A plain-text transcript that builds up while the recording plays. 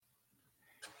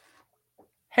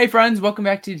Hey friends, welcome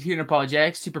back to Human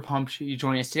Apologetics. Super pumped you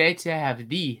joining us today. Today I have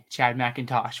the Chad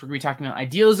McIntosh. We're gonna be talking about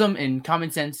idealism and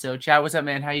common sense. So Chad, what's up,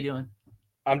 man? How you doing?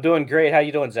 I'm doing great. How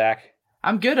you doing, Zach?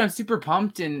 I'm good. I'm super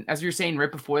pumped. And as we were saying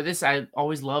right before this, I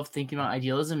always love thinking about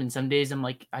idealism. And some days I'm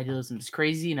like, idealism is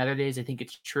crazy, and other days I think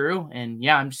it's true. And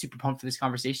yeah, I'm just super pumped for this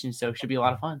conversation. So it should be a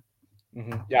lot of fun.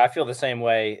 Yeah, I feel the same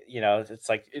way. It's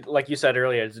like you said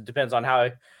earlier. It depends on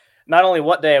not only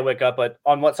what day I wake up, but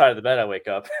on what side of the bed I wake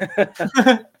up.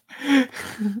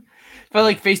 If I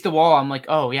like face the wall, I'm like,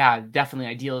 oh yeah, definitely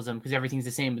idealism because everything's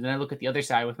the same. But then I look at the other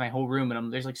side with my whole room,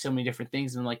 and there's like so many different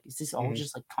things. And I'm like, is this all hmm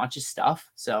just like conscious stuff?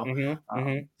 So hmm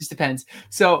hmm just depends.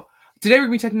 So today we're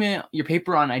gonna be talking about your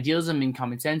paper on idealism and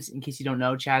common sense. In case you don't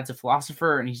know, Chad's a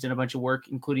philosopher, and he's done a bunch of work,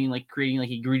 including like creating like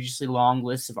egregiously long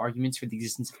lists of arguments for the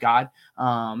existence of God.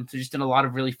 So just done a lot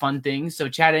of really fun things. So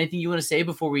Chad, anything you want to say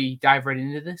before we dive right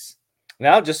into this?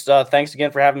 Now, just thanks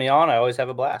again for having me on. I always have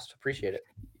a blast. Appreciate it.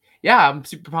 Yeah, I'm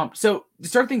super pumped. So to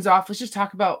start things off, let's just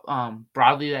talk about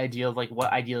broadly the idea of like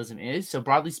what idealism is. So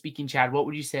broadly speaking, Chad, what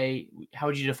would you say? How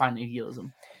would you define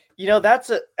idealism?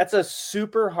 That's a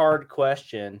super hard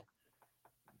question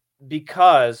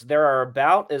because there are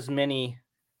about as many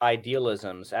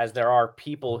idealisms as there are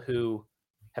people who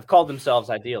have called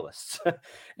themselves idealists. Hmm.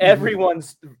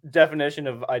 Everyone's definition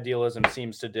of idealism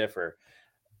seems to differ.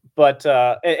 But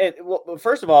well,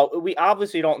 first of all, we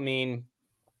obviously don't mean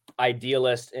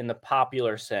idealist in the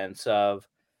popular sense of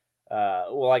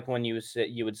well, like when you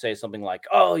would say something like,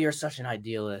 "Oh, you're such an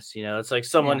idealist," it's like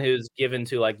someone Yeah. who's given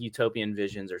to like utopian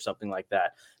visions or something like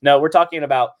that. No, we're talking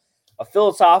about a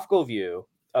philosophical view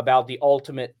about the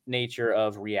ultimate nature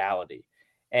of reality.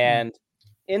 Mm. And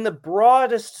in the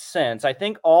broadest sense, I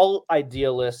think all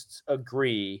idealists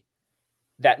agree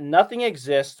that nothing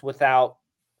exists without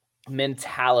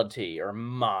mentality or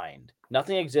mind.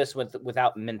 Nothing exists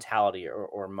without mentality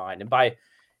or mind.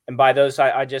 And by those,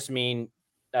 I just mean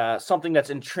something that's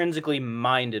intrinsically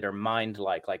minded or mind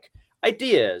like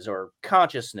ideas or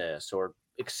consciousness or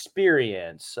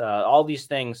experience. All these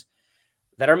things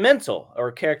that are mental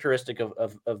or characteristic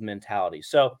of mentality.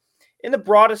 So, in the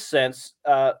broadest sense,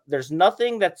 there's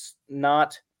nothing that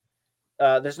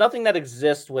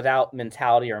exists without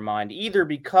mentality or mind, either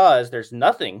because there's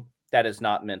nothing that is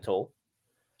not mental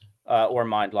or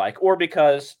mind like, or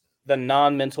because the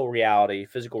non mental reality,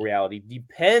 physical reality,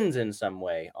 depends in some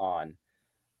way on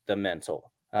the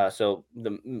mental. So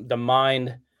the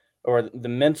mind or the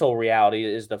mental reality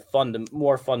is the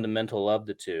more fundamental of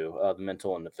the two, the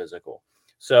mental and the physical.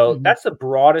 So Hmm. that's the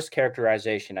broadest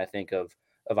characterization I think of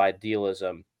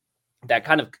idealism. That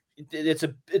kind of it's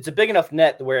a big enough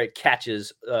net where it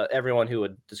catches everyone who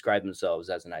would describe themselves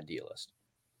as an idealist.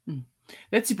 Mm.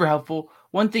 That's super helpful.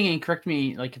 One thing, and correct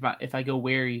me like if I go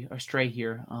wary or stray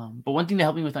here, but one thing to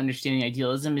help me with understanding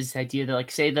idealism is the idea that like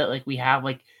say that like we have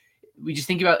like we just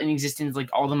think about in existence like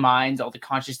all the minds, all the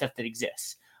conscious stuff that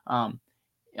exists. Um,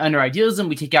 Under idealism,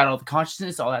 we take out all the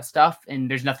consciousness, all that stuff, and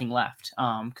there's nothing left.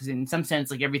 Because in some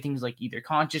sense, like everything's like either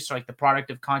conscious or like the product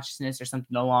of consciousness or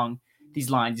something along these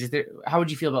lines. Is there? How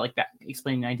would you feel about like that?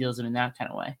 Explaining idealism in that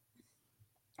kind of way?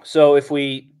 So if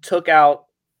we took out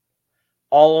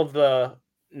all of the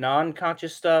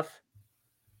non-conscious stuff,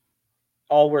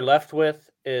 all we're left with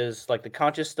is like the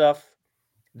conscious stuff.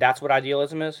 That's what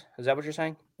idealism is. Is that what you're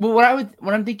saying? Well,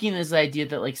 what I'm thinking is the idea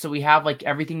that like so we have like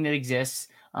everything that exists.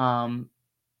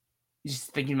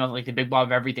 Just thinking about like the big blob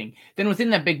of everything. Then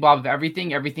within that big blob of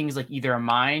everything, everything is like either a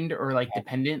mind or like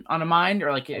dependent on a mind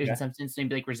or like in Okay. some sense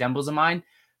maybe like resembles a mind.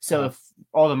 So Uh-huh. if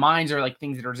all the minds are like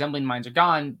things that are resembling minds are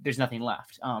gone, there's nothing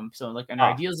left. So like under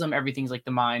Ah, idealism, everything's like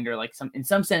the mind or like some in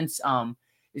some sense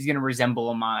is gonna resemble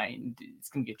a mind. It's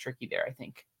gonna get tricky there, I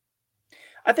think.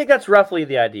 I think that's roughly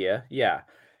the idea. Yeah.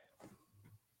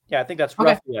 Yeah, I think that's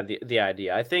Okay. roughly the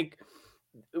idea. I think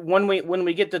when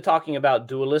we get to talking about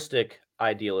dualistic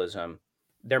idealism,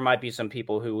 there might be some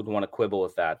people who would want to quibble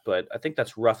with that, but I think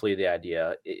that's roughly the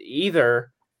idea.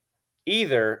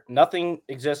 Either nothing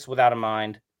exists without a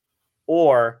mind,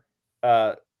 or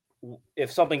uh,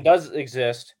 if something does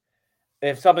exist,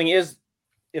 if something is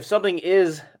if something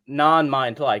is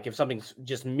non-mind like, if something's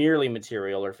just merely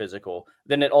material or physical,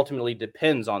 then it ultimately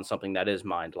depends on something that is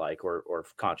mind like or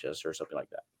conscious or something like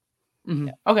that.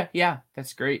 Yeah. Okay, yeah,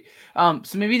 that's great. So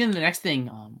maybe then the next thing,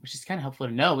 which is kind of helpful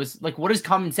to know, is like what is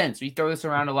common sense? We throw this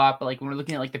around a lot, but like when we're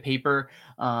looking at like the paper,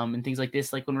 and things like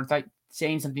this, like when we're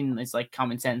saying something that's like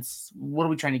common sense, what are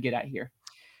we trying to get at here?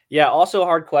 Yeah, also a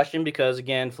hard question because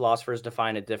again, philosophers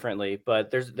define it differently,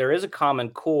 but there is a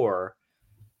common core,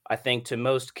 I think, to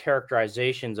most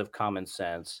characterizations of common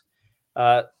sense.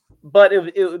 Uh, but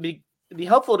it would be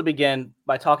helpful to begin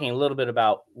by talking a little bit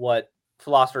about what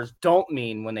philosophers don't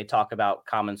mean when they talk about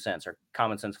common sense or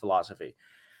common sense philosophy.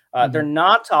 They're Mhm.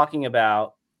 not talking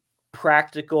about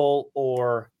practical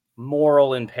or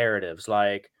moral imperatives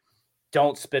like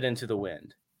don't spit into the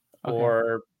wind Okay.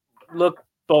 or look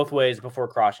both ways before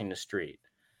crossing the street.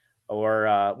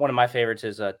 Or one of my favorites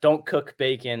is don't cook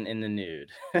bacon in the nude.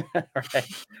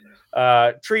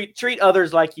 Right? Treat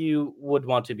others like you would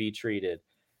want to be treated.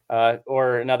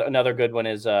 Or another good one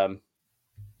is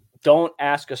don't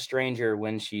ask a stranger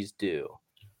when she's due.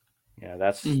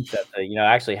 Mm.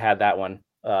 I actually had that one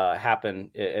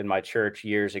happen in my church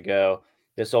years ago.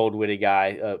 This old witty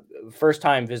guy, first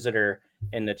time visitor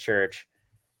in the church,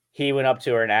 he went up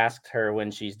to her and asked her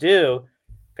when she's due.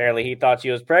 Apparently, he thought she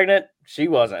was pregnant. She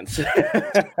wasn't.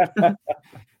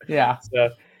 Yeah. So,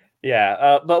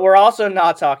 yeah. But we're also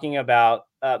not talking about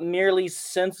merely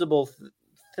sensible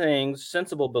things,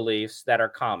 sensible beliefs that are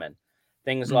common.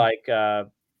 Things Mm. like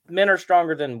men are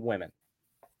stronger than women,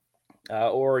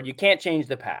 or you can't change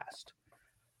the past,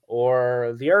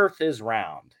 or the earth is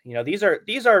round. These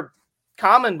are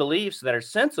common beliefs that are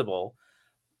sensible,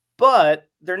 but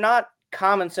they're not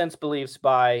common sense beliefs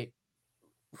by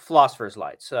philosophers'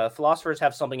 lights. Philosophers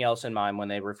have something else in mind when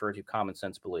they refer to common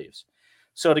sense beliefs.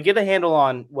 So to get a handle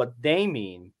on what they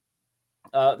mean,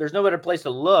 there's no better place to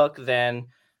look than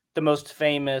the most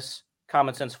famous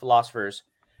common sense philosophers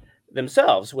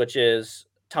themselves, which is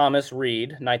Thomas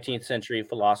Reid, 19th century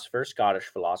philosopher, Scottish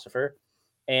philosopher,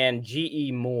 and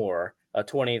G.E. Moore, a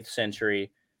 20th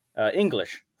century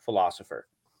English philosopher.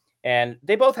 And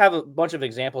they both have a bunch of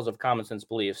examples of common sense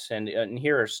beliefs, and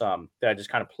here are some that I just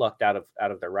kind of plucked out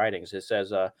of their writings. It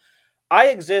says, "I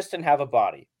exist and have a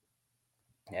body."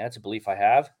 Yeah, that's a belief I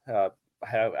have.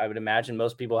 I would imagine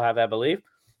most people have that belief.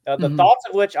 The Mhm. thoughts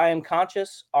of which I am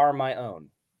conscious are my own;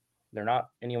 they're not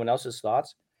anyone else's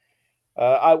thoughts.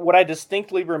 What I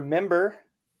distinctly remember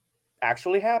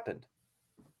actually happened.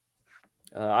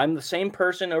 I'm the same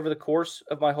person over the course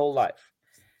of my whole life.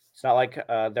 It's not like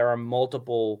there are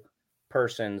multiple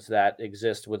persons that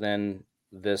exist within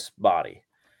this body.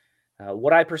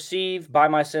 What I perceive by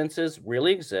my senses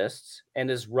really exists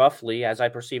and is roughly as I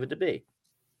perceive it to be.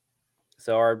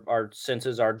 So our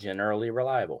senses are generally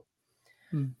reliable.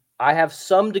 Mm. I have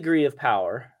some degree of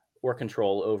power or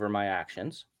control over my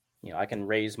actions. I can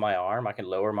raise my arm, I can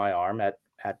lower my arm at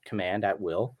command, at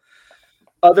will.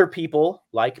 Other people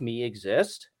like me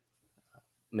exist.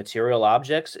 Material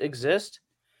objects exist.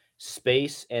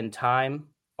 Space and time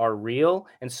are real,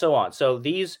 and so on. So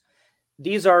these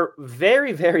are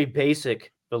very, very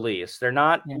basic beliefs. They're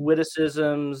not Yeah.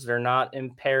 witticisms, they're not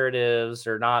imperatives,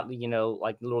 they're not,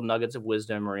 like little nuggets of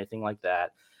wisdom or anything like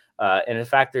that. And in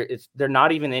fact, they're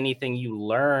not even anything you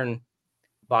learn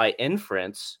by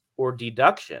inference or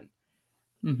deduction.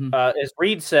 Mhm. As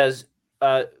Reed says,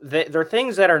 they're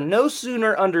things that are no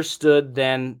sooner understood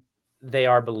than they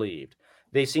are believed.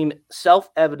 They seem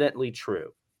self-evidently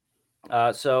true.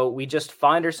 So we just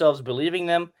find ourselves believing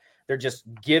them. They're just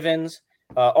givens,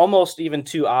 almost even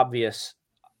too obvious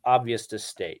to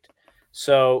state.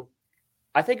 So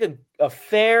I think a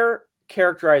fair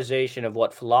characterization of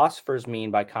what philosophers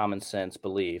mean by common sense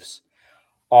beliefs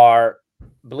are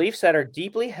beliefs that are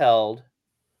deeply held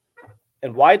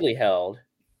and widely held,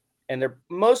 and they're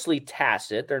mostly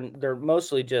tacit. They're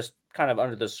mostly just kind of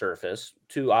under the surface,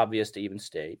 too obvious to even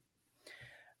state.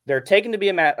 They're taken to be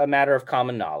a matter of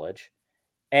common knowledge,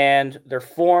 and they're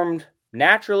formed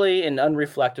naturally and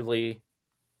unreflectively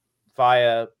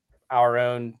via our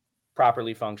own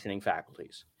properly functioning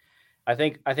faculties. I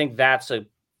think that's a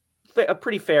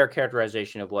pretty fair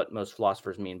characterization of what most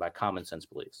philosophers mean by common sense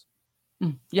beliefs.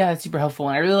 Mm. Yeah, that's super helpful,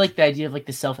 and I really like the idea of like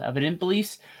the self-evident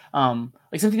beliefs.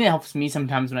 Like something that helps me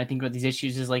sometimes when I think about these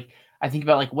issues is like I think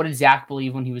about like what did Zach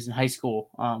believe when he was in high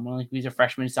school, when like he was a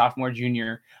freshman, sophomore,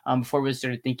 junior, before we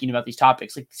started thinking about these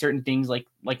topics, like certain things like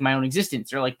my own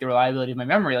existence or like the reliability of my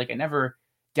memory. Like I never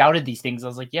doubted these things. I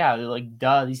was like, yeah, they're like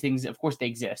duh, these things, of course they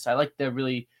exist. I like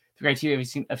the criteria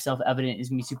of self-evident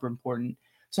is me super important.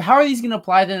 So how are these going to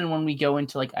apply then when we go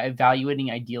into like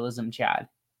evaluating idealism, Chad?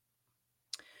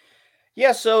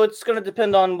 Yeah, so it's going to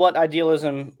depend on what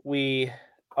idealism we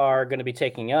are going to be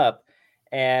taking up.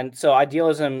 And so,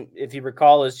 idealism, if you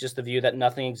recall, is just the view that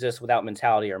nothing exists without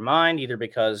mentality or mind, either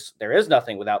because there is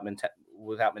nothing without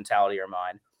mentality or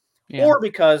mind, Yeah. or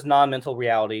because non-mental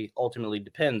reality ultimately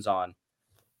depends on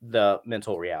the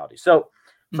mental reality. So,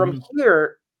 from Hmm.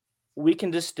 here, we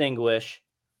can distinguish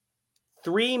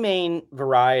three main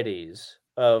varieties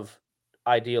of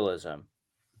idealism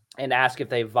and ask if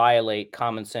they violate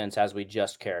common sense as we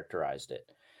just characterized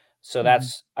it. So Hmm.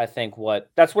 I think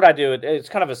that's what I do. It's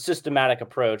kind of a systematic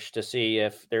approach to see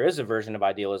if there is a version of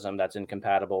idealism that's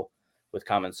incompatible with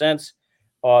common sense.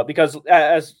 Because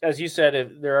as you said,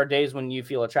 if there are days when you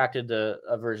feel attracted to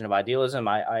a version of idealism,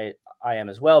 I am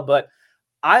as well. But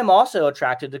I'm also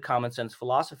attracted to common sense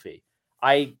philosophy.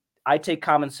 I take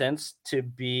common sense to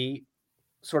be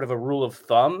sort of a rule of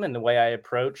thumb in the way I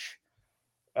approach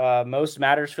most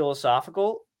matters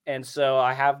philosophical, and so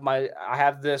I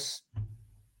have this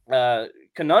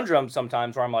conundrum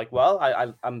sometimes where I'm like, well,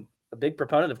 I'm a big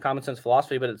proponent of common sense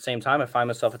philosophy, but at the same time, I find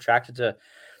myself attracted to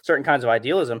certain kinds of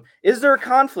idealism. Is there a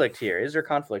conflict here? Is there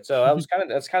conflict? So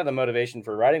that's kind of the motivation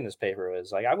for writing this paper.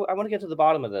 Was like I want to get to the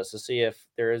bottom of this to see if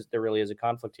there really is a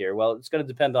conflict here. Well, it's going to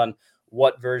depend on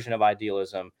what version of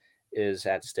idealism is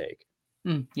at stake.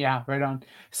 Yeah, right on.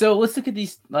 So let's look at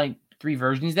these like three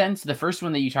versions then. So the first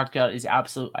one that you talked about is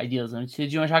absolute idealism. So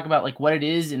did you want to talk about like what it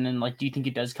is, and then like do you think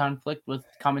it does conflict with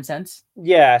common sense?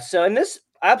 Yeah. So in this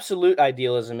absolute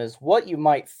idealism is what you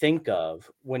might think of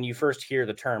when you first hear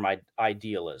the term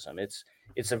idealism.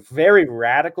 It's a very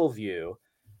radical view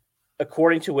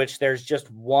according to which there's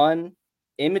just one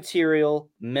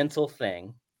immaterial mental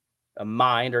thing, a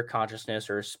mind or consciousness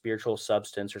or a spiritual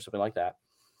substance or something like that,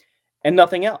 and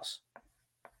nothing else.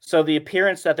 So the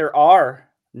appearance that there are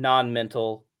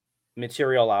non-mental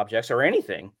material objects or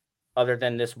anything other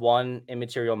than this one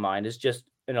immaterial mind is just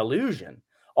an illusion.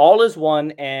 All is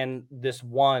one, and this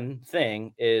one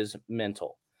thing is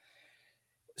mental.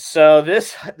 So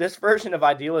this version of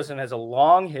idealism has a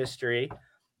long history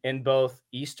in both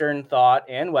Eastern thought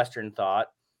and Western thought,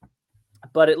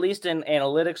 but at least in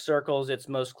analytic circles, it's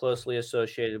most closely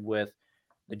associated with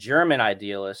the German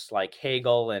idealists like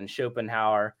Hegel and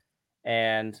Schopenhauer,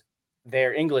 and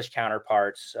their English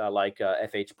counterparts like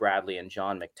F.H. Bradley and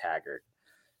John McTaggart.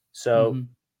 So,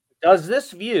 does this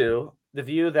view, the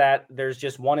view that there's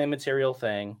just one immaterial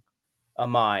thing, a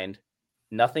mind,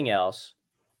 nothing else,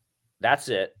 that's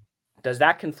it, does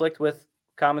that conflict with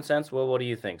common sense? Well, what do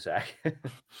you think, Zach?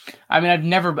 I mean, I've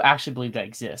never actually believed that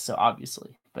exists, so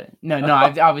obviously, but no,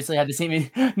 I've obviously had the same.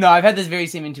 No, I've had this very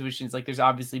same intuitions. Like, there's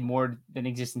obviously more than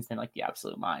existence than like the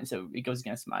absolute mind, so it goes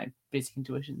against my basic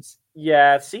intuitions.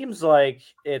 Yeah, it seems like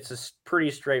it's a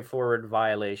pretty straightforward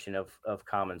violation of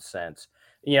common sense.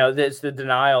 You know, it's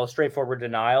the straightforward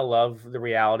denial of the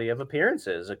reality of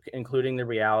appearances, including the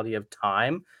reality of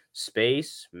time,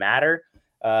 space, matter,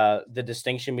 the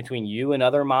distinction between you and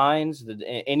other minds,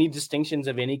 any distinctions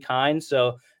of any kind.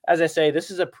 So, as I say,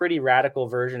 this is a pretty radical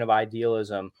version of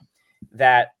idealism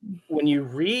that when you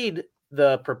read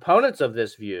the proponents of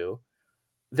this view,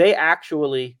 they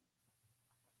actually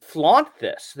flaunt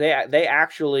this. They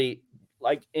actually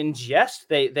like ingest.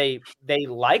 They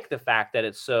like the fact that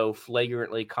it's so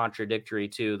flagrantly contradictory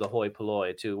to the hoi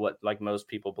polloi, to what like most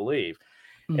people believe.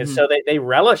 And so they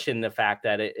relish in the fact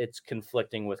that it's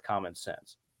conflicting with common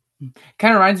sense.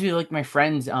 Kind of reminds me of like my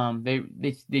friends.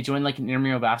 They joined like an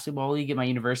intramural basketball league at my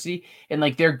university, and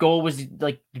like their goal was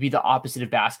to be the opposite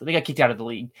of basketball. They got kicked out of the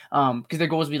league because their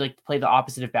goal was to be like to play the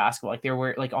opposite of basketball. Like they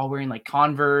were like all wearing like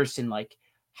Converse and like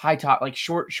high top like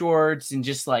short shorts and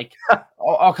just like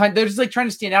all kind. They're just like trying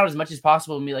to stand out as much as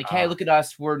possible and be like, hey, look at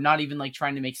us. We're not even like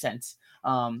trying to make sense.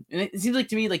 And it seems like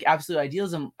to me like absolute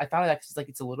idealism. I thought of that because like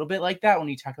it's a little bit like that when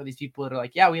you talk about these people that are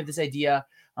like, yeah, we have this idea.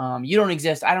 You don't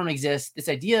exist. I don't exist. This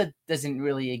idea doesn't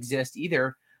really exist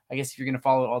either. I guess if you're going to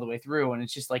follow it all the way through, and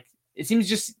it's just like it seems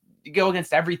just to go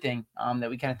against everything that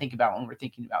we kind of think about when we're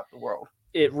thinking about the world.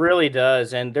 It really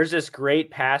does. And there's this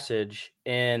great passage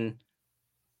in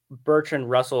Bertrand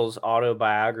Russell's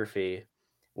autobiography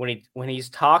when he's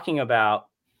talking about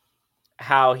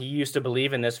how he used to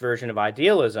believe in this version of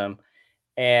idealism,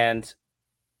 and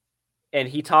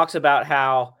he talks about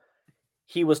how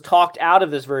he was talked out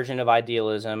of this version of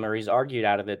idealism, or he's argued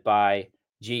out of it by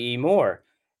G.E. Moore.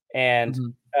 And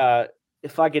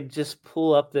if I could just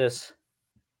pull up this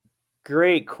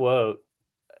great quote,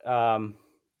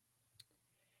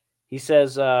 he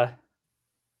says,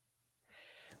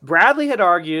 Bradley had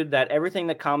argued that everything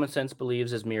that common sense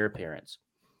believes is mere appearance.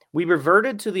 We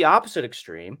reverted to the opposite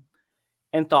extreme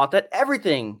and thought that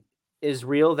everything is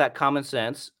real that common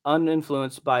sense,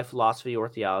 uninfluenced by philosophy or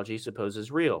theology,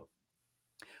 supposes real.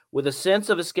 With a sense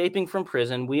of escaping from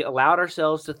prison, we allowed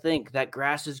ourselves to think that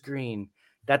grass is green,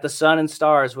 that the sun and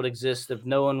stars would exist if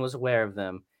no one was aware of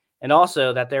them, and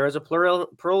also that there is a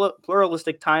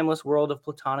pluralistic, timeless world of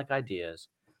Platonic ideas.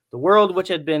 The world which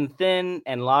had been thin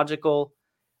and logical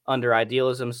under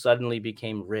idealism suddenly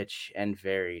became rich and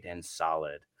varied and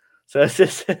solid. So it's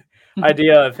this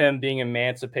idea of him being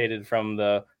emancipated from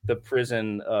the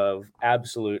prison of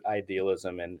absolute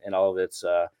idealism and all of its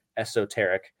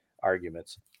esoteric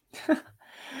arguments.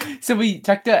 So we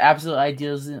talked about absolute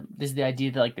idealism. This is the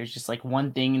idea that like there's just like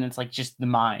one thing and it's like just the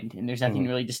mind, and there's nothing Mhm.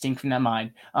 really distinct from that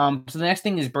mind. So the next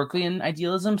thing is Berkeleyan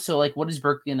idealism. So like, what is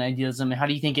Berkeleyan idealism, and how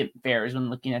do you think it fares when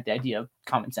looking at the idea of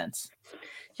common sense?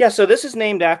 Yeah, so this is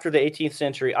named after the 18th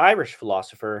century Irish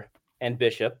philosopher and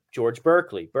bishop George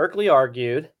Berkeley. Berkeley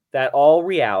argued that all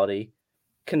reality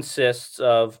consists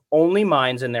of only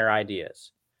minds and their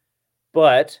ideas,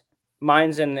 but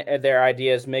minds and their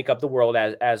ideas make up the world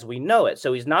as we know it.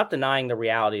 So he's not denying the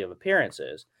reality of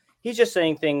appearances. He's just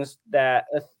saying things that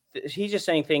he's just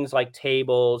saying things like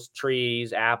tables,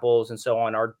 trees, apples, and so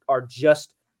on are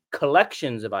just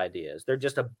collections of ideas. They're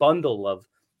just a bundle of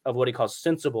what he calls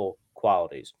sensible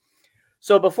qualities.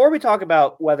 So before we talk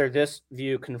about whether this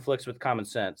view conflicts with common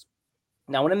sense,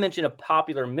 now I want to mention a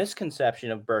popular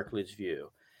misconception of Berkeley's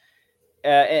view.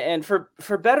 And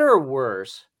for better or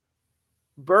worse,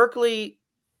 Berkeley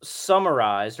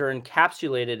summarized or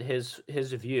encapsulated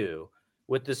his view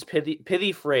with this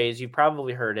pithy phrase. You've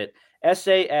probably heard it: "Esse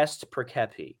est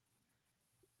percepi."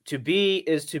 To be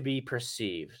is to be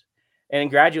perceived. And in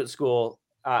graduate school,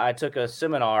 I took a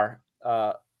seminar.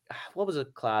 What was a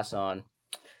class on?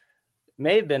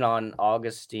 May have been on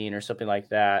Augustine or something like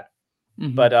that.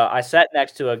 Hmm. But I sat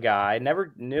next to a guy.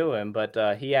 Never knew him,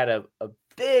 but he had a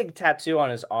big tattoo on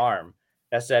his arm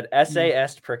that said "Esse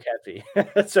est percepi."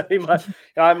 So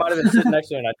I might have been sitting next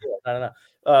to him. I don't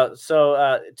know.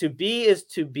 To be is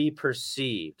to be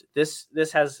perceived. This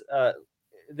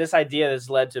idea has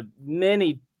led to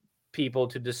many people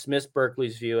to dismiss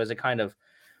Berkeley's view as a kind of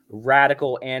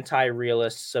radical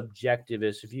anti-realist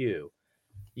subjectivist view.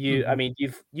 I Hmm. mean,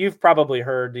 you've probably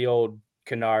heard the old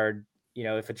canard.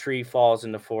 If a tree falls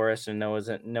in the forest and no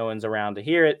one's around to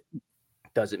hear it,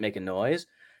 does it make a noise?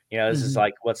 This is Hmm.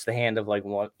 like, what's the hand of like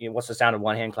one? What's the sound of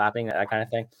one hand clapping? That kind of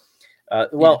thing.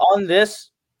 Well, Yeah. on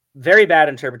this very bad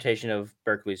interpretation of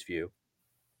Berkeley's view,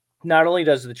 not only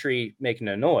does the tree make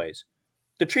no noise,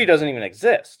 the tree doesn't even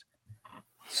exist.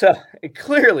 So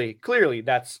clearly,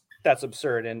 that's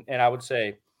absurd, and I would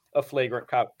say a flagrant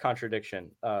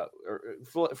contradiction, or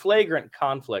flagrant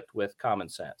conflict with common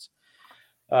sense.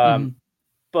 Um, Hmm.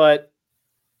 but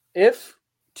if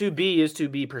to be is to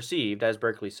be perceived, as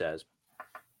Berkeley says,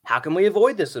 how can we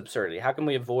avoid this absurdity? How can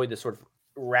we avoid this sort of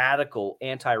radical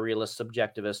anti-realist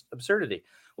subjectivist absurdity?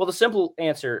 Well, the simple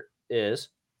answer is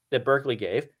that Berkeley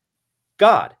gave: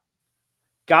 God. Mm.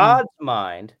 God's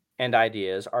mind and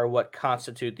ideas are what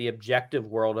constitute the objective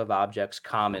world of objects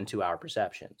common to our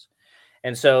perceptions.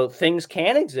 And so things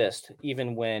can exist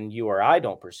even when you or I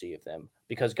don't perceive them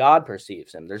because God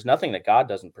perceives them. There's nothing that God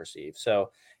doesn't perceive.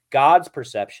 So God's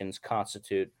perceptions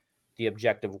constitute the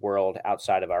objective world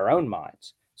outside of our own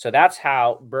minds. So that's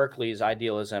how Berkeley's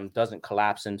idealism doesn't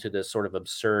collapse into this sort of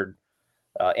absurd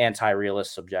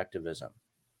anti-realist subjectivism.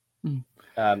 Mm.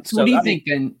 So what So do you I mean, think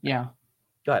then? Yeah.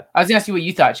 go ahead. I was gonna ask you what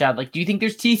you thought, Chad. Like, do you think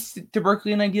there's teeth to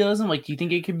Berkeleyan idealism? Like, do you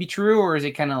think it could be true, or is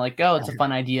it kind of like, oh, it's a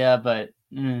fun idea, but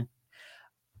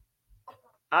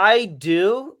I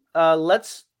do.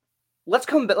 Let's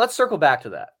circle back to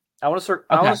that. I want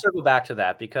okay. to circle back to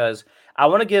that because I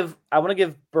want to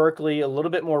give Berkeley a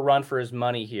little bit more run for his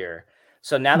money here.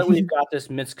 So now that we've got this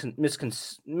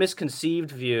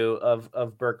misconceived view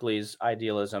of Berkeley's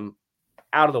idealism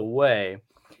out of the way,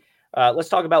 let's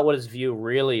talk about what his view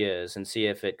really is and see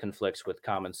if it conflicts with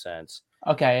common sense.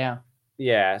 Okay, yeah.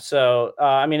 Yeah. So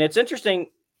I mean, it's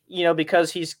interesting,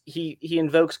 because he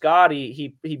invokes God.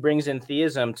 He brings in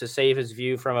theism to save his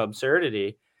view from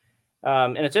absurdity.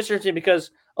 And it's interesting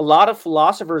because a lot of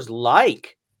philosophers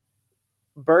like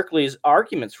Berkeley's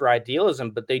arguments for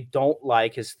idealism, but they don't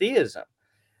like his theism.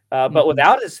 But Mhm.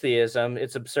 without his theism,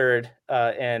 it's absurd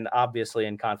and obviously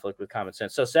in conflict with common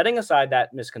sense. So, setting aside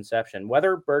that misconception,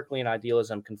 whether Berkeley and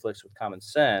idealism conflicts with common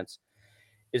sense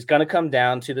is going to come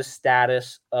down to the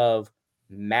status of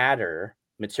matter,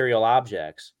 material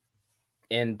objects,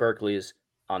 in Berkeley's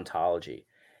ontology.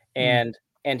 Mm.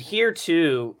 And here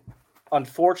too,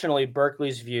 unfortunately,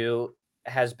 Berkeley's view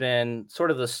has been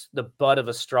sort of the butt of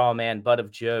a straw man, butt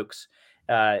of jokes,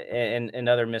 and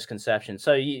other misconceptions.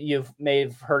 So may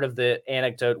have heard of the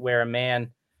anecdote where a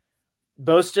man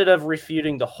boasted of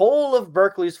refuting the whole of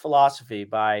Berkeley's philosophy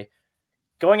by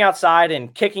going outside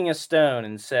and kicking a stone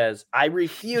and says, "I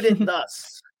refute it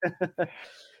thus."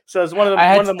 So it's I one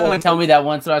had of the more someone tell me that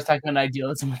once when I was talking about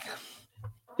idealism with them.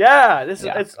 Yeah, this is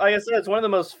Yeah. it's like I said, it's one of the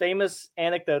most famous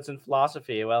anecdotes in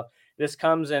philosophy. Well, this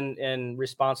comes in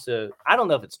response to, I don't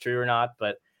know if it's true or not,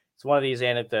 but it's one of these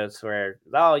anecdotes where,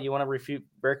 oh, you want to refute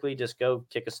Berkeley, just go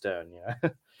kick a stone,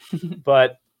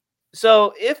 But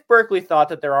so if Berkeley thought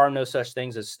that there are no such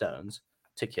things as stones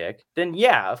to kick, then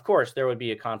yeah, of course there would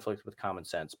be a conflict with common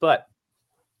sense. But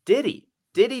Did he?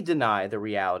 Did he deny the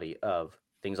reality of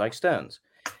things like stones?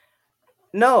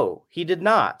 No, he did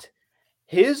not.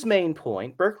 His main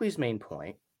point, Berkeley's main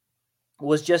point,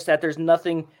 was just that there's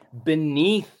nothing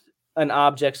beneath an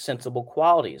object's sensible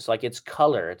qualities, like its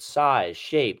color, its size,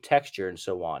 shape, texture, and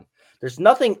so on. There's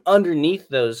nothing underneath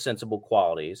those sensible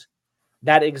qualities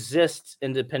that exists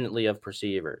independently of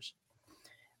perceivers.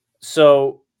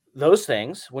 So those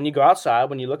things, when you go outside,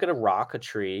 when you look at a rock, a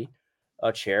tree,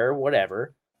 a chair,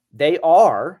 whatever, they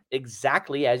are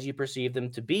exactly as you perceive them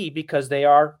to be because they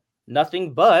are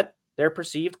nothing but their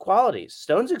perceived qualities.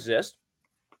 Stones exist.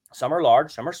 Some are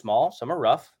large, some are small, some are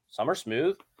rough, some are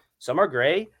smooth, some are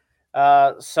gray,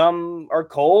 some are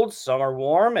cold, some are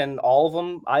warm, and all of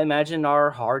them, I imagine, are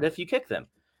hard if you kick them.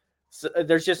 So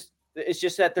it's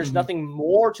just that there's nothing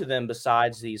more to them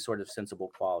besides these sort of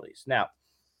sensible qualities. Now,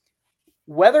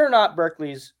 whether or not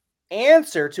Berkeley's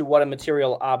answer to what a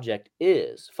material object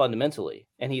is fundamentally,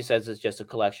 and he says it's just a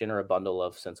collection or a bundle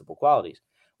of sensible qualities,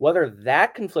 whether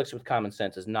that conflicts with common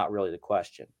sense is not really the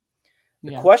question.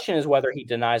 The question is whether he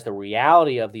denies the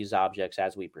reality of these objects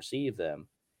as we perceive them,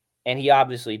 and he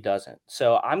obviously doesn't.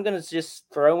 So I'm going to just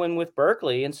throw in with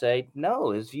Berkeley and say,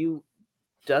 no, his view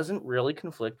doesn't really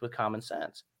conflict with common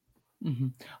sense.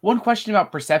 One question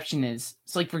about perception is,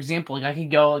 so like, for example, like I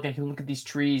can look at these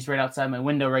trees right outside my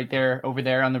window right there, over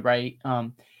there on the right.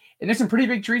 And there's some pretty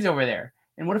big trees over there.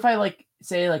 And what if I like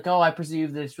say like, oh, I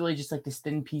perceive that it's really just like this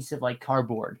thin piece of like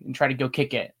cardboard and try to go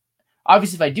kick it.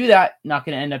 Obviously, if I do that, not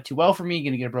going to end up too well for me.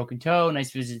 Going to get a broken toe,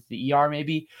 nice visit to the ER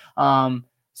maybe.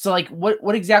 So like,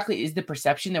 what exactly is the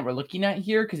perception that we're looking at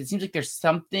here? Because it seems like there's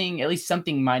something, at least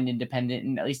something mind independent,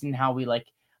 and at least in how we like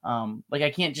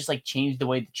I can't just like change the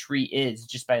way the tree is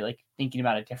just by like thinking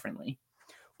about it differently.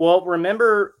 Well,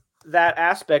 remember that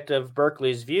aspect of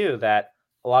Berkeley's view that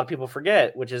a lot of people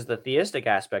forget, which is the theistic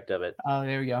aspect of it. Oh,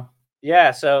 there we go.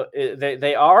 Yeah, so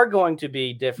they are going to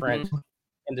be different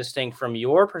and distinct from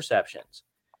your perceptions.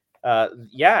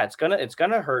 Yeah, it's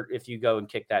gonna hurt if you go and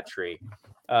kick that tree,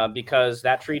 because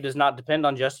that tree does not depend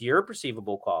on just your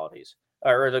perceivable qualities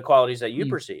or the qualities that you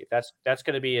perceive. That's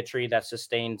going to be a tree that's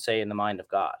sustained, say, in the mind of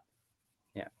God.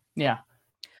 Yeah. Yeah.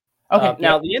 Okay.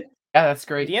 Now, that's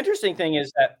great. The interesting thing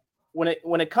is that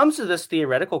when it comes to this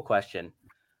theoretical question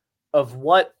of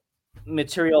what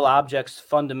material objects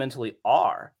fundamentally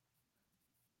are,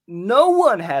 no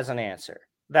one has an answer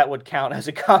that would count as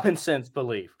a common sense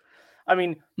belief. I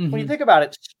mean, when you think about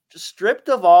it, stripped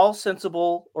of all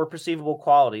sensible or perceivable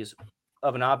qualities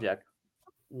of an object,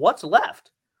 what's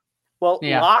left? Well,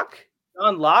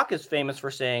 John Locke is famous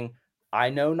for saying, "I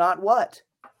know not what."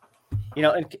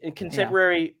 And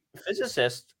contemporary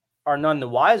physicists are none the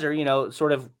wiser.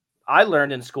 Sort of, I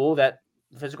learned in school that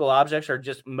physical objects are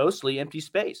just mostly empty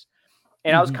space.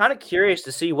 And I was kind of curious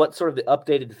to see what sort of the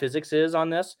updated physics is on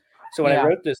this. So when I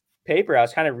wrote this paper, I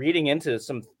was kind of reading into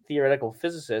some theoretical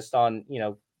physicists on,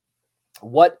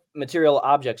 what material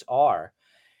objects are.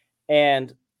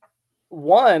 And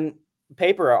one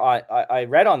paper I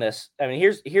read on this, I mean,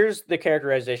 here's the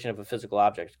characterization of a physical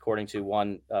object, according to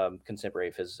one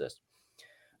contemporary physicist.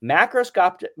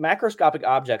 Macroscopic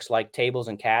objects like tables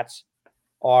and cats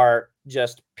are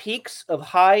just peaks of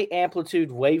high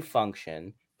amplitude wave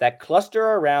function that cluster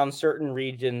around certain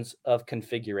regions of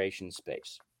configuration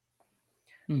space.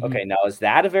 Okay, now is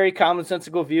that a very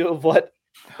commonsensical view of what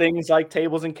things like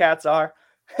tables and cats are?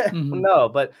 No,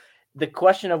 but the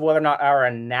question of whether or not our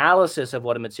analysis of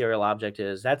what a material object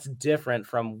is, that's different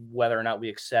from whether or not we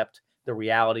accept the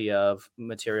reality of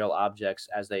material objects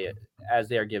as they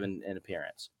are given in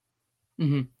appearance.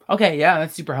 Okay, yeah,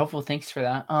 that's super helpful. Thanks for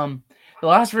that. The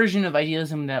last version of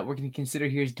idealism that we're going to consider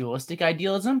here is dualistic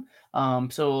idealism.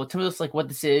 So tell us like what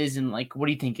this is and like what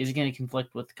do you think is it going to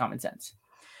conflict with common sense?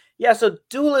 Yeah, so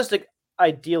dualistic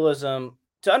idealism,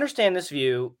 to understand this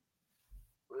view,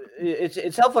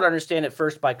 it's helpful to understand it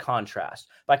first by contrast,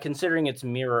 by considering its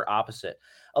mirror opposite.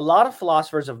 A lot of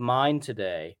philosophers of mind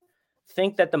today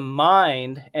think that the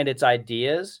mind and its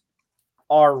ideas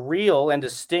are real and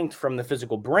distinct from the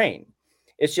physical brain.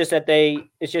 It's just that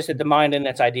the mind and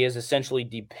its ideas essentially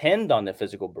depend on the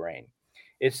physical brain.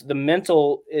 It's the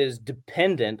mental is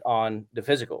dependent on the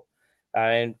physical.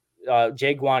 And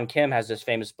Jae Gwon Kim has this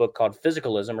famous book called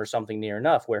Physicalism or something near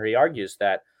enough, where he argues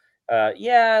that,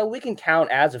 we can count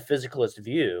as a physicalist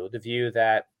view, the view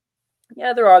that,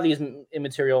 there are these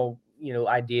immaterial,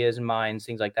 ideas and minds,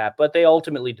 things like that, but they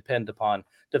ultimately depend upon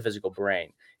the physical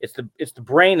brain. It's the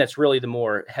brain that's really the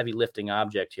more heavy lifting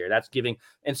object here. That's giving,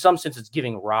 in some sense, it's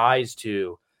giving rise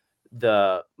to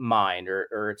the mind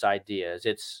or its ideas.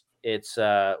 It's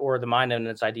or the mind and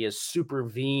its ideas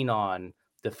supervene on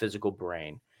the physical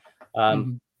brain.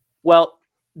 Well,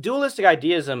 dualistic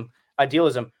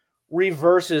idealism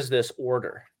reverses this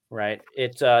order, right?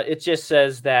 It just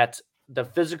says that the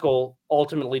physical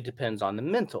ultimately depends on the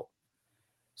mental.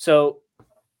 So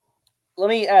let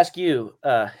me ask you,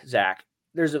 Zach.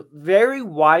 There's a very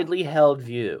widely held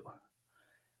view.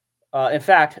 In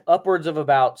fact, upwards of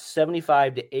about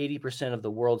 75 to 80% of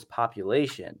the world's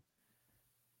population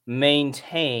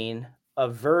maintain a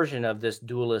version of this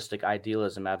dualistic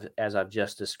idealism as I've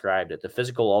just described it. The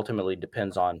physical ultimately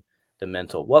depends on the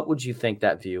mental. What would you think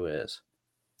that view is?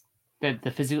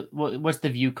 The physical, what's the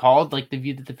view called? Like the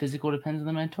view that the physical depends on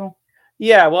the mental?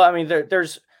 Yeah, well, I mean,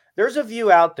 there's a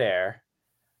view out there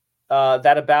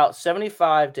that about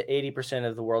 75 to 80%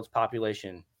 of the world's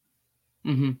population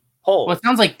Mm-hmm. Well, it holds.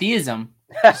 sounds like theism.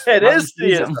 Just It modern is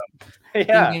theism. theism. Ding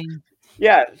Yeah. ding.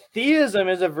 Yeah. Theism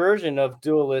is a version of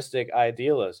dualistic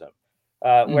idealism,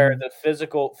 where Mm-hmm. the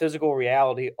physical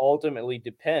reality ultimately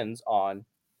depends on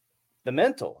the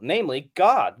mental, namely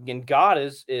God. And God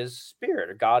is spirit,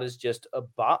 or God is just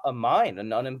a mind,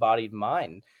 an unembodied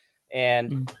mind.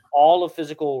 And Mm-hmm. all of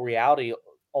physical reality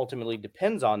ultimately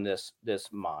depends on this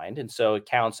mind. And so it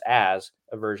counts as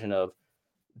a version of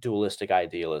dualistic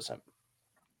idealism.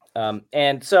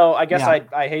 And so I guess Yeah.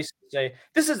 I hasten to say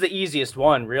this is the easiest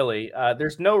one, really.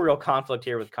 There's no real conflict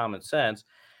here with common sense.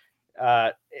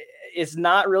 It's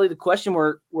not really the question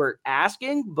we're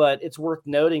asking, but it's worth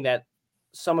noting that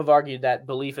some have argued that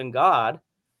belief in God,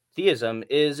 theism,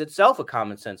 is itself a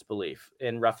common sense belief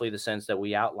in roughly the sense that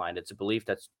we outlined. It's a belief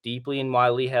that's deeply and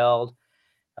widely held.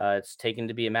 It's taken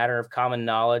to be a matter of common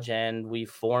knowledge, and we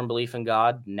form belief in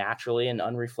God naturally and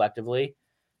unreflectively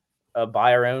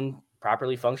by our own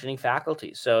properly functioning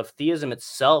faculties. So if theism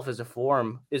itself is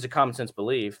a common sense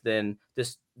belief, then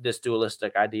this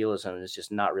dualistic idealism is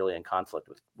just not really in conflict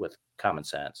with common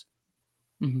sense.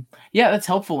 Mhm. Yeah, that's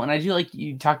helpful, and I do like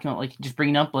you talking about, like, just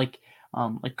bringing up, like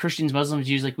Christians, Muslims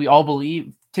use, like, we all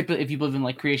believe typically if you believe in,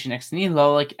 like, creation ex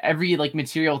nihilo, like, every, like,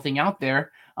 material thing out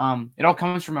there, it all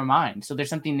comes from our mind, so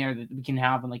there's something there that we can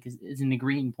have and, like, is an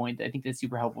agreeing point that I think that's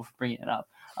super helpful for bringing it up.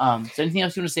 So anything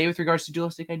else you wanna say with regards to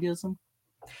dualistic idealism?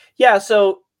 Yeah,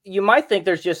 so you might think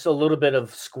there's just a little bit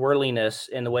of squirreliness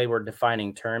in the way we're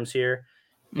defining terms here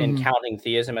in Mhm, counting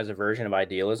theism as a version of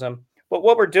idealism. But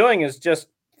what we're doing is just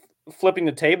flipping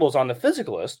the tables on the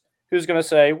physicalist who's going to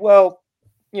say, well,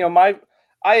 my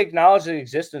I acknowledge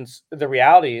the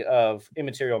reality of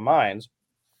immaterial minds.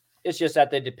 It's just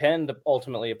that they depend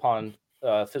ultimately upon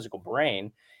physical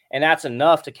brain, and that's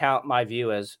enough to count my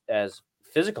view as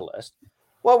physicalist.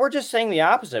 Well, we're just saying the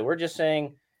opposite. We're just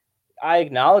saying I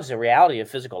acknowledge the reality of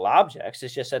physical objects.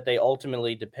 It's just that they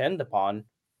ultimately depend upon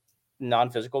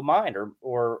non-physical mind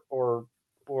or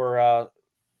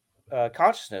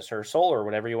consciousness or soul or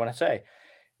whatever you want to say.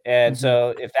 And mhm.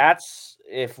 so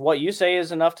if what you say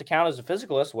is enough to count as a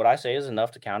physicalist, what I say is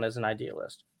enough to count as an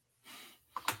idealist.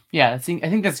 Yeah, I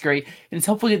think that's great, and it's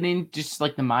helpful getting just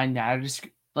like the mind matter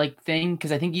like thing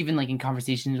because I think even like in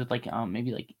conversations with like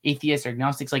maybe like atheists or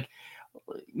agnostics, like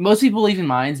most people believe in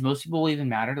minds, most people believe in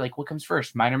matter. Like, what comes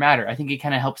first, mind or matter? I think it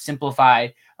kind of helps simplify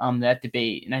that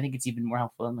debate, and I think it's even more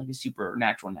helpful in like the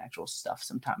supernatural, natural stuff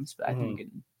sometimes. But I Hmm. think,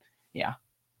 yeah.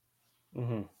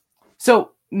 Hmm.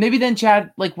 So maybe then,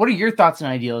 Chad, like, what are your thoughts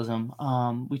on idealism?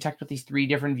 We talked about these three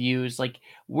different views. Like,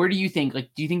 where do you think? Like,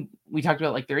 do you think we talked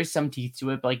about like there is some teeth to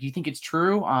it, but like, do you think it's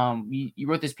true? You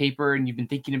wrote this paper and you've been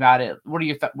thinking about it. What are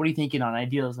you thinking on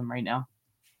idealism right now?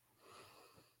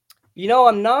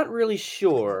 I'm not really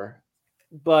sure,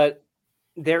 but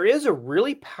there is a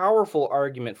really powerful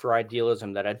argument for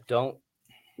idealism that I don't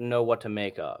know what to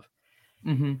make of.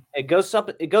 Mm-hmm.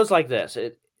 It goes like this.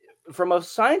 From a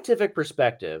scientific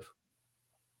perspective,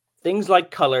 things like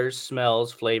colors,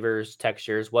 smells, flavors,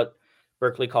 textures, what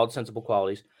Berkeley called sensible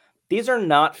qualities, these are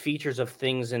not features of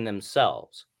things in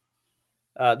themselves.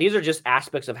 These are just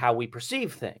aspects of how we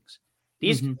perceive things.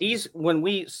 Mm-hmm. When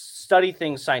we study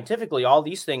things scientifically, all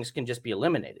these things can just be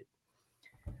eliminated.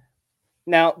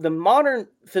 Now, the modern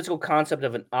physical concept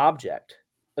of an object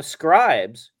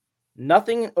ascribes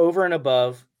nothing over and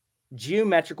above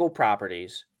geometrical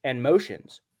properties and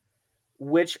motions,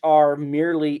 which are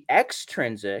merely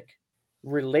extrinsic,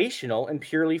 relational, and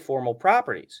purely formal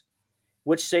properties,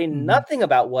 which say Mm-hmm. nothing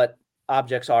about what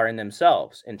objects are in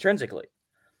themselves intrinsically.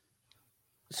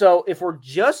 So, if we're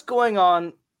just going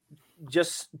on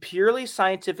just purely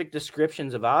scientific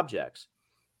descriptions of objects,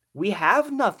 we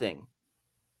have nothing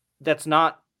that's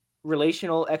not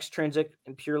relational, extrinsic,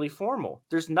 and purely formal.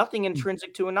 There's nothing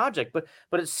intrinsic to an object, but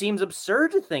it seems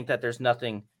absurd to think that there's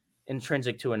nothing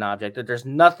intrinsic to an object, that there's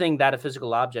nothing that a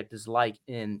physical object is like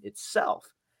in itself.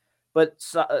 But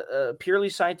purely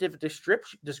scientific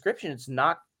description, it's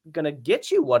not going to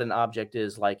get you what an object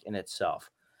is like in itself.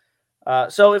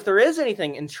 So if there is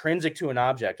anything intrinsic to an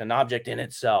object in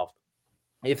itself,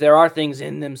 if there are things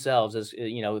in themselves, as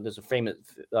there's a famous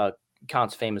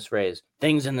Kant's famous phrase,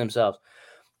 things in themselves,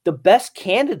 the best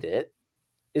candidate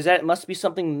is that it must be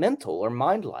something mental or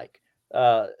mind-like,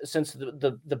 since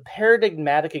the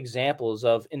paradigmatic examples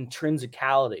of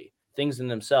intrinsicality, things in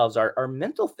themselves, are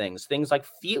mental things like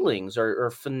feelings or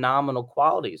phenomenal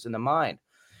qualities in the mind.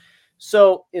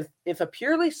 So if a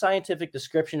purely scientific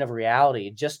description of reality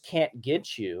just can't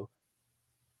get you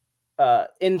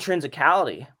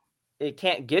intrinsicality, it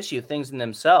can't get you things in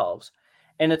themselves,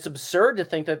 and it's absurd to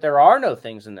think that there are no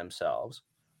things in themselves,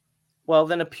 well,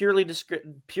 then a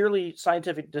purely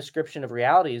scientific description of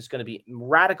reality is going to be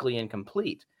radically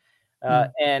incomplete.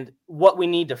 And what we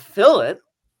need to fill it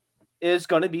is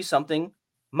going to be something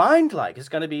mind-like. It's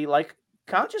going to be like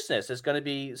consciousness. It's going to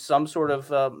be some sort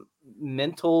of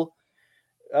mental,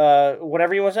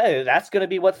 whatever you want to say. That's going to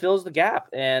be what fills the gap.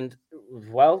 And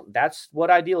well, that's what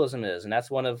idealism is, and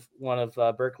that's one of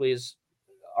Berkeley's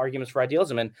arguments for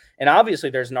idealism. And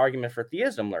obviously, there's an argument for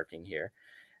theism lurking here,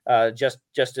 just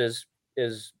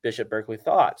as Bishop Berkeley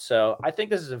thought. So I think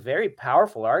this is a very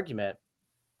powerful argument,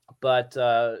 but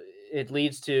it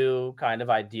leads to kind of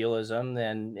idealism.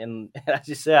 And as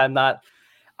you say, I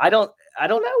don't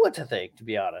know what to think, to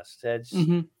be honest.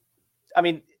 I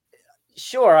mean,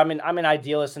 sure, I'm an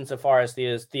idealist insofar as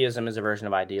theism is a version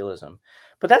of idealism,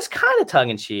 but that's kind of tongue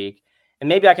in cheek. And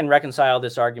maybe I can reconcile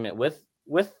this argument with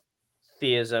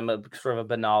theism, sort of a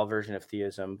banal version of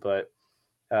theism. But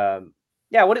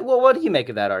yeah, what do you make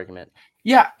of that argument?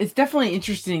 Yeah, it's definitely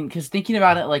interesting because thinking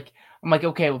about it, like I'm like,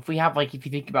 okay, if we have like, if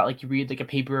you think about like you read like a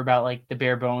paper about like the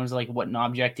bare bones, like what an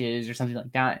object is or something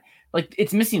like that, like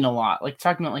it's missing a lot. Like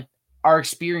talking about like our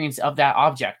experience of that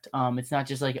object. It's not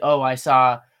just like, oh, I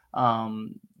saw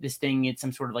this thing. It's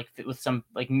some sort of like with some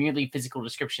like merely physical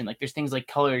description. Like there's things like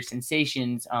colors,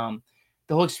 sensations, the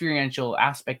whole experiential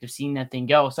aspect of seeing that thing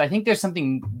go. So I think there's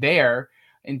something there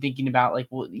in thinking about like,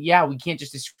 well, yeah, we can't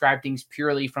just describe things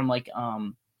purely from like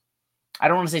I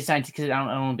don't want to say scientific because I don't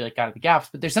want to be like out of the gaps,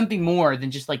 but there's something more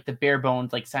than just like the bare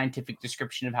bones, like scientific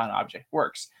description of how an object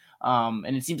works.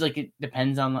 And it seems like it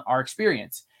depends on our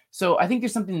experience. So I think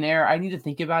there's something there. I need to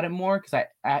think about it more because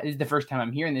this is the first time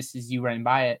I'm hearing this is you running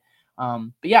by it.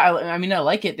 But yeah, I mean, I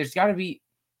like it. There's got to be,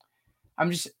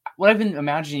 what I've been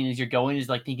imagining as you're going is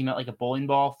like thinking about like a bowling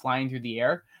ball flying through the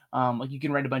air. Like you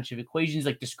can write a bunch of equations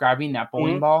like describing that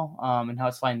bowling ball and how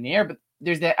it's flying in the air, but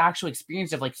there's that actual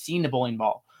experience of like seeing the bowling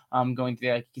ball going through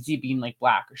there. Like you can see it being like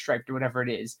black or striped or whatever it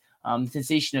is. The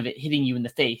sensation of it hitting you in the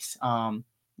face,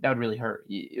 that would really hurt.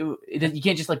 You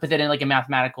can't just like put that in like a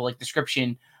mathematical like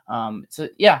description. So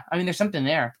yeah, I mean, there's something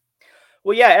there.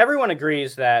 Well, yeah, everyone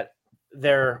agrees that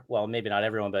well, maybe not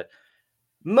everyone, but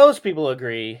most people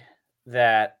agree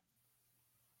that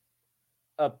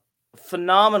a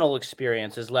phenomenal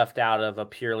experience is left out of a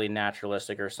purely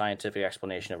naturalistic or scientific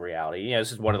explanation of reality.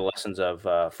 This is one of the lessons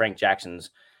of Frank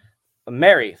Jackson's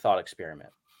Mary thought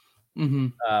experiment.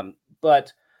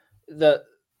 But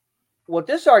what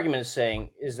this argument is saying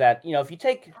is that, if you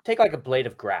take like a blade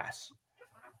of grass,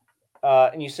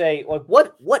 and you say, like,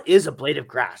 what is a blade of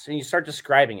grass? And you start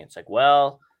describing it. It's like,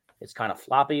 well, it's kind of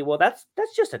floppy. Well, that's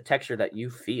just a texture that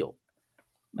you feel.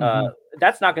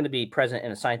 That's not going to be present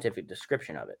in a scientific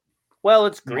description of it. Well,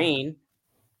 it's green.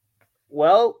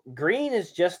 Well, green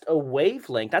is just a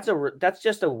wavelength. That's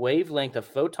just a wavelength of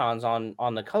photons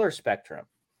on the color spectrum.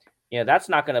 That's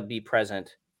not going to be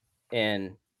present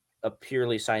in a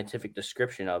purely scientific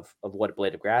description of what a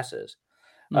blade of grass is.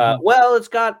 Well, it's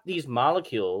got these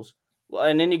molecules,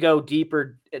 and then you go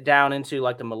deeper down into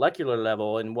like the molecular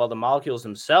level, and the molecules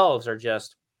themselves are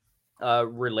just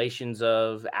relations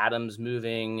of atoms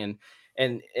moving,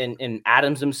 and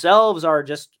atoms themselves are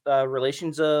just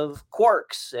relations of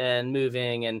quarks and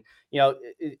moving, and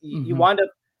you wind up,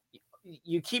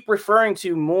 you keep referring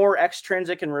to more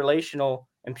extrinsic and relational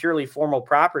and purely formal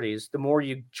properties the more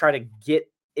you try to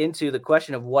get into the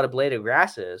question of what a blade of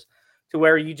grass is, to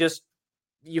where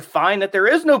you find that there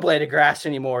is no blade of grass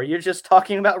anymore. You're just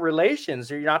talking about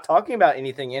relations, or you're not talking about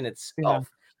anything in itself.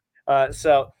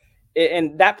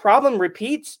 And that problem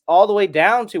repeats all the way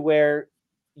down to where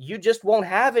you just won't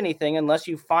have anything unless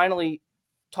you finally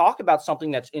talk about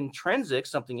something that's intrinsic,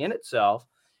 something in itself.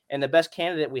 And the best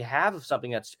candidate we have of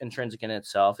something that's intrinsic in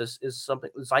itself is something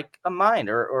that's like a mind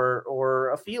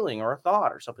or a feeling or a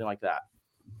thought or something like that.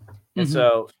 And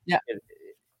so, yeah.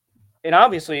 And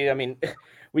obviously, I mean,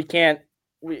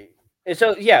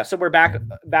 so we're back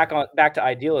to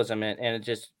idealism, and it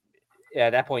just,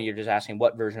 at that point, you're just asking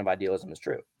what version of idealism is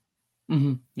true.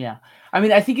 Yeah. I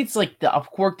mean, I think it's like the up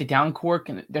quark, the down quark,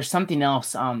 and there's something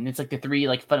else. It's like the three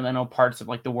like fundamental parts of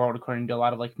like the world according to a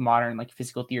lot of like modern like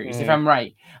physical theories, if Mhm. I'm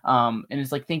right. And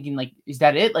it's like thinking like, is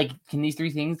that it? Like, can these three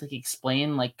things like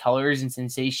explain like colors and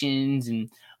sensations and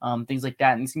things like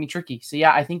that? And it's gonna be tricky. So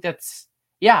yeah, I think that's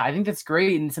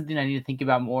great and something I need to think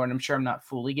about more. And I'm sure I'm not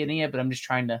fully getting it, but I'm just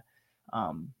trying to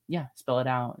yeah, spell it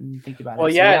out and think about Well,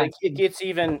 it. So yeah, yeah,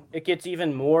 it gets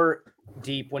even more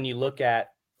deep when you look at,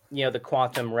 the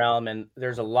quantum realm, and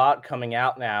there's a lot coming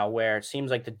out now where it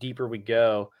seems like the deeper we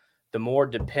go, the more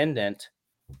dependent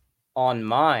on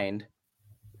mind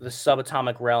the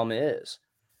subatomic realm is.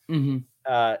 hmm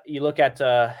You look at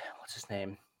what's his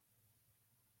name?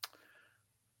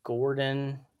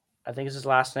 Gordon, I think is his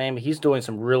last name. He's doing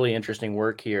some really interesting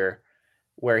work here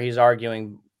where he's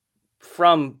arguing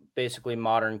from basically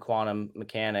modern quantum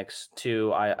mechanics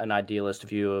to an idealist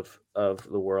view of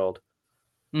the world.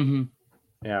 hmm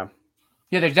Yeah.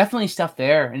 Yeah, there's definitely stuff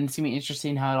there, and it's gonna be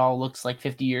interesting how it all looks like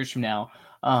 50 years from now.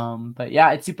 But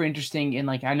yeah, it's super interesting. And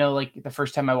like I know, like the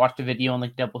first time I watched a video on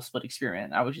like double split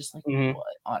experiment, I was just like, Mhm. "What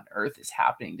on earth is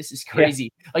happening? This is Yeah.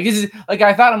 crazy!" Like this is like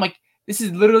I thought I'm like this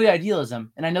is literally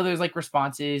idealism, and I know there's like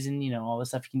responses and all the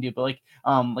stuff you can do, but like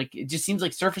it just seems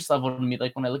like surface level to me.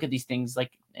 Like when I look at these things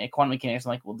like quantum mechanics, I'm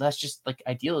like, well, that's just like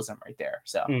idealism right there.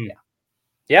 So Mm. yeah.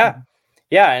 Yeah. Mhm.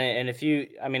 Yeah, and if you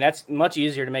I mean, that's much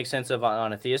easier to make sense of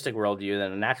on a theistic worldview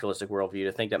than a naturalistic worldview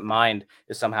to think that mind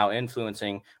is somehow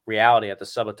influencing reality at the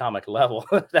subatomic level.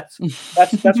 That's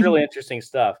really interesting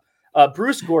stuff.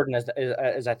 Bruce Gordon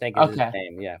is I think is his Okay.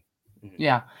 name. Yeah. Mhm.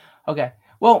 Yeah. Okay.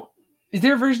 Well, is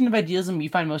there a version of idealism you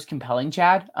find most compelling,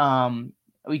 Chad?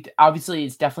 Obviously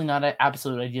it's definitely not an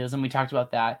absolute idealism. We talked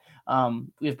about that.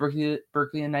 We have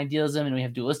Berkeleyan idealism and we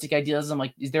have dualistic idealism.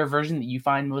 Like, is there a version that you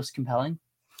find most compelling?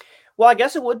 Well, I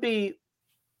guess it would be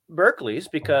Berkeley's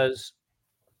because,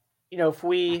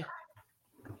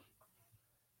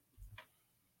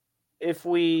 if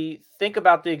we think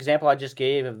about the example I just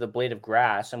gave of the blade of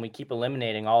grass and we keep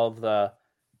eliminating all of the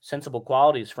sensible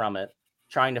qualities from it,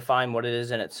 trying to find what it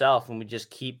is in itself, and we just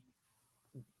keep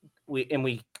we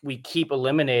keep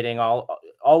eliminating all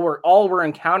we're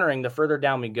encountering the further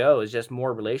down we go is just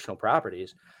more relational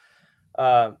properties.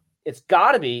 Uh,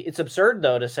 it's absurd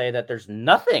though to say that there's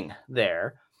nothing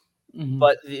there, hmm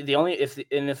but the only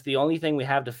if the only thing we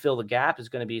have to fill the gap is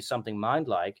going to be something mind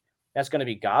like, that's going to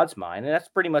be God's mind, and that's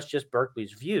pretty much just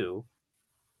Berkeley's view.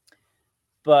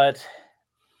 But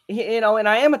and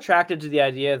I am attracted to the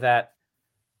idea that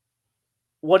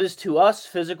what is to us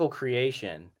physical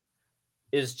creation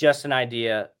is just an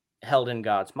idea held in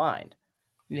God's mind.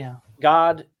 Yeah.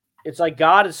 God, it's like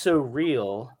God is so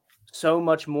real, so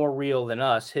much more real than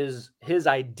us. His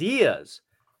ideas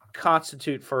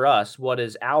constitute for us what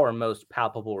is our most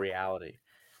palpable reality.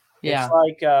 It's Yeah.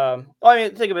 like, well, I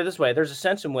mean, think of it this way: there's a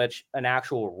sense in which an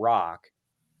actual rock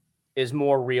is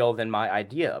more real than my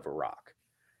idea of a rock.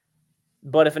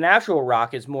 But if an actual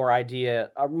rock is more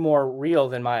real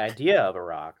than my idea of a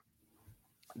rock,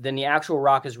 then the actual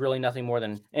rock is really nothing more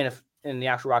than, and the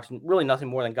actual rock is really nothing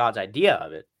more than God's idea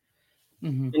of it.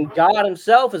 hmm And God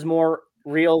himself is more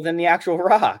real than the actual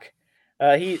rock.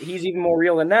 He's even more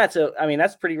real than that. So I mean,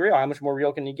 that's pretty real. How much more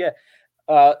real can you get?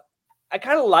 Uh, I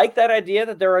kind of like that idea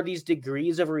that there are these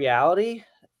degrees of reality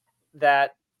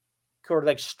that sort of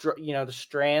like the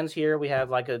strands here. We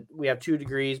have 2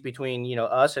 degrees between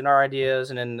us and our ideas,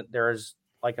 and then there's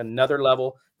like another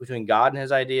level between God and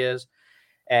his ideas,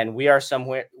 and we are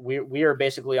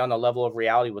basically on the level of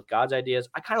reality with God's ideas.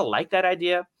 I kind of like that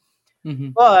idea, hmm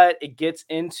but it gets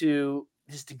into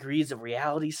this degrees of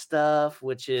reality stuff,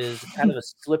 which is kind of a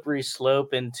slippery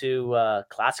slope into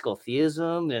classical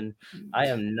theism, and I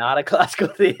am not a classical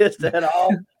theist at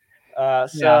all.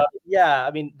 So Yeah. yeah,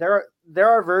 I mean there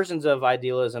are versions of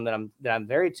idealism that I'm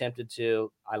very tempted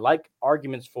to. I like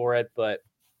arguments for it, but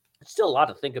it's still a lot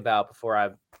to think about before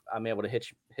I'm able to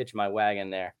hitch my wagon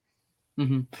there.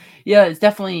 hmm Yeah, it's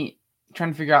definitely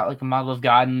trying to figure out like a model of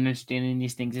God and understanding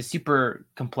these things is super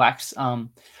complex.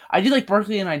 I do like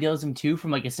Berkeley and idealism too,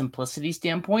 from like a simplicity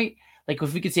standpoint. Like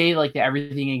if we could say like that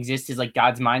everything exists is like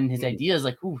God's mind and His Mhm. ideas,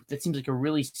 like ooh, that seems like a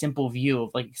really simple view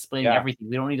of like explaining Yeah, everything.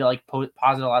 We don't need to like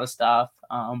posit a lot of stuff.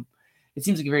 It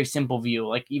seems like a very simple view,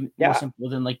 like even more yeah. simple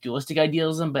than like dualistic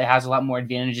idealism, but it has a lot more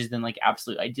advantages than like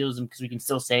absolute idealism because we can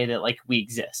still say that like we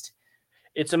exist.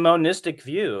 It's a monistic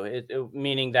view,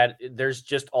 meaning that there's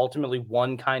just ultimately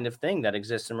one kind of thing that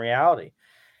exists in reality.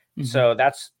 hmm So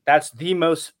that's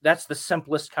the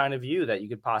simplest kind of view that you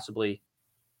could possibly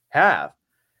have.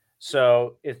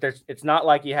 So it's not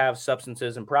like you have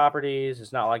substances and properties.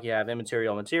 It's not like you have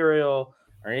immaterial material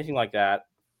or anything like that.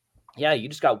 yeah, you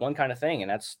just got one kind of thing, and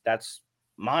that's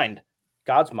mind,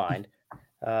 God's mind.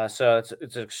 So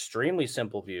it's an extremely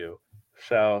simple view.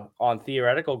 So on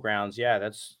theoretical grounds, yeah,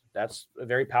 that's a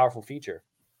very powerful feature.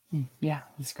 Yeah,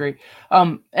 that's great.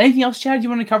 Anything else, Chad, you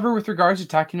want to cover with regards to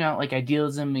talking about like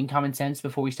idealism and common sense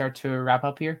before we start to wrap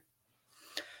up here?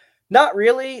 Not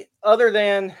really, other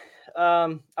than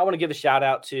I want to give a shout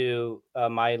out to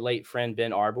my late friend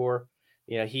Ben Arbor.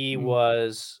 You know,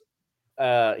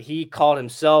 Mm, he called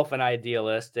himself an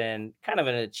idealist, and kind of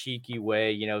in a cheeky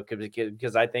way, you know,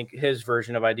 because I think his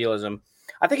version of idealism,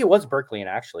 I think it was Berkeleyan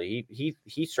actually.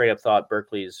 He straight up thought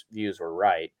Berkeley's views were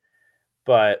right,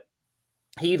 but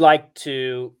he liked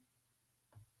to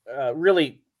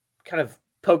really kind of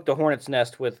poke the hornet's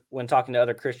nest with when talking to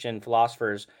other Christian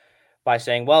philosophers by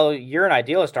saying, "Well, you're an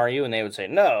idealist, aren't you?" And they would say,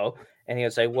 "No." And he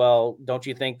would say, "Well, don't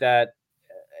you think that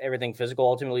everything physical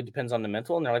ultimately depends on the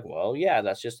mental?" And they're like, "Well, yeah,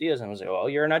 that's just is." And I was like, "Well,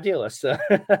 you're an idealist." So, in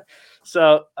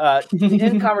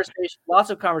mm. conversation, lots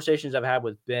of conversations I've had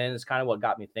with Ben is kind of what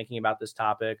got me thinking about this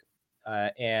topic.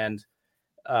 And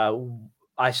uh,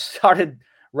 I started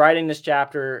writing this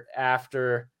chapter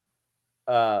after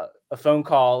a phone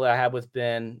call that I had with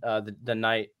Ben the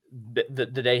night the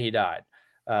day he died.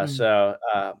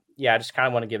 Yeah, I just kind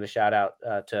of want to give a shout out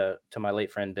to my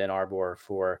late friend Ben Arbor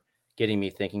for getting me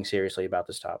thinking seriously about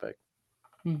this topic.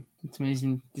 It's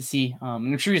amazing to see.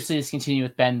 And I'm sure you'll see this continue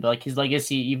with Ben, but like his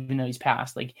legacy, even though he's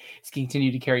passed, like he's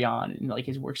continued to carry on, and like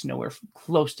his work's nowhere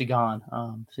close to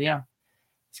gone. So yeah,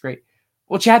 it's great.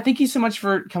 Well, Chad, thank you so much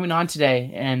for coming on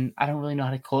today. And I don't really know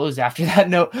how to close after that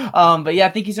note. But yeah,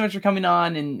 thank you so much for coming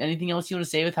on. And anything else you want to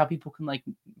say with how people can like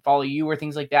follow you or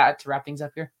things like that to wrap things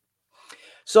up here?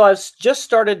 So I've just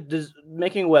started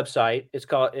making a website. It's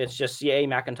just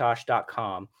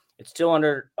camacintosh.com. It's still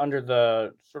under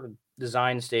the sort of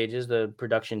design stages, the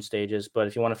production stages. But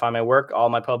if you want to find my work, all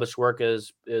my published work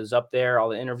is up there. All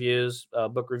the interviews,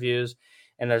 book reviews,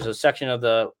 and there's a section of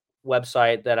the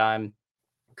website that I'm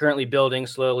currently building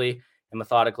slowly and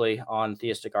methodically on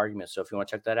theistic arguments. So if you want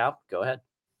to check that out, go ahead.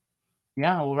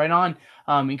 Yeah, well, right on.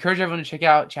 Encourage everyone to check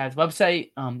out Chad's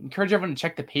website. Encourage everyone to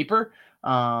check the paper,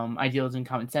 Idealism and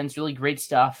Common Sense. Really great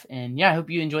stuff. And yeah, I hope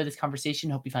you enjoyed this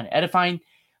conversation. Hope you found it edifying.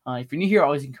 If you're new here, I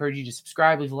always encourage you to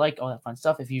subscribe, leave a like, all that fun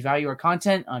stuff. If you value our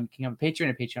content, you can have a Patreon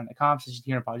at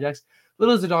patreon.com/Hearing Projects.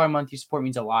 Little as $1 a month, your support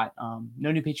means a lot.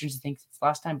 No new patrons, I think, since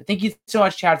last time. But thank you so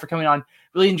much, Chad, for coming on.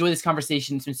 Really enjoy this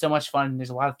conversation. It's been so much fun.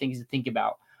 There's a lot of things to think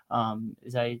about.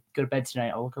 As I go to bed tonight,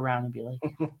 I'll look around and be like,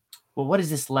 well, what is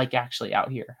this like actually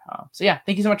out here? So yeah,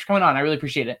 thank you so much for coming on. I really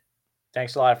appreciate it.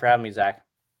 Thanks a lot for having me, Zach.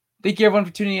 Thank you everyone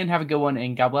for tuning in. Have a good one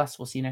and God bless. We'll see you next.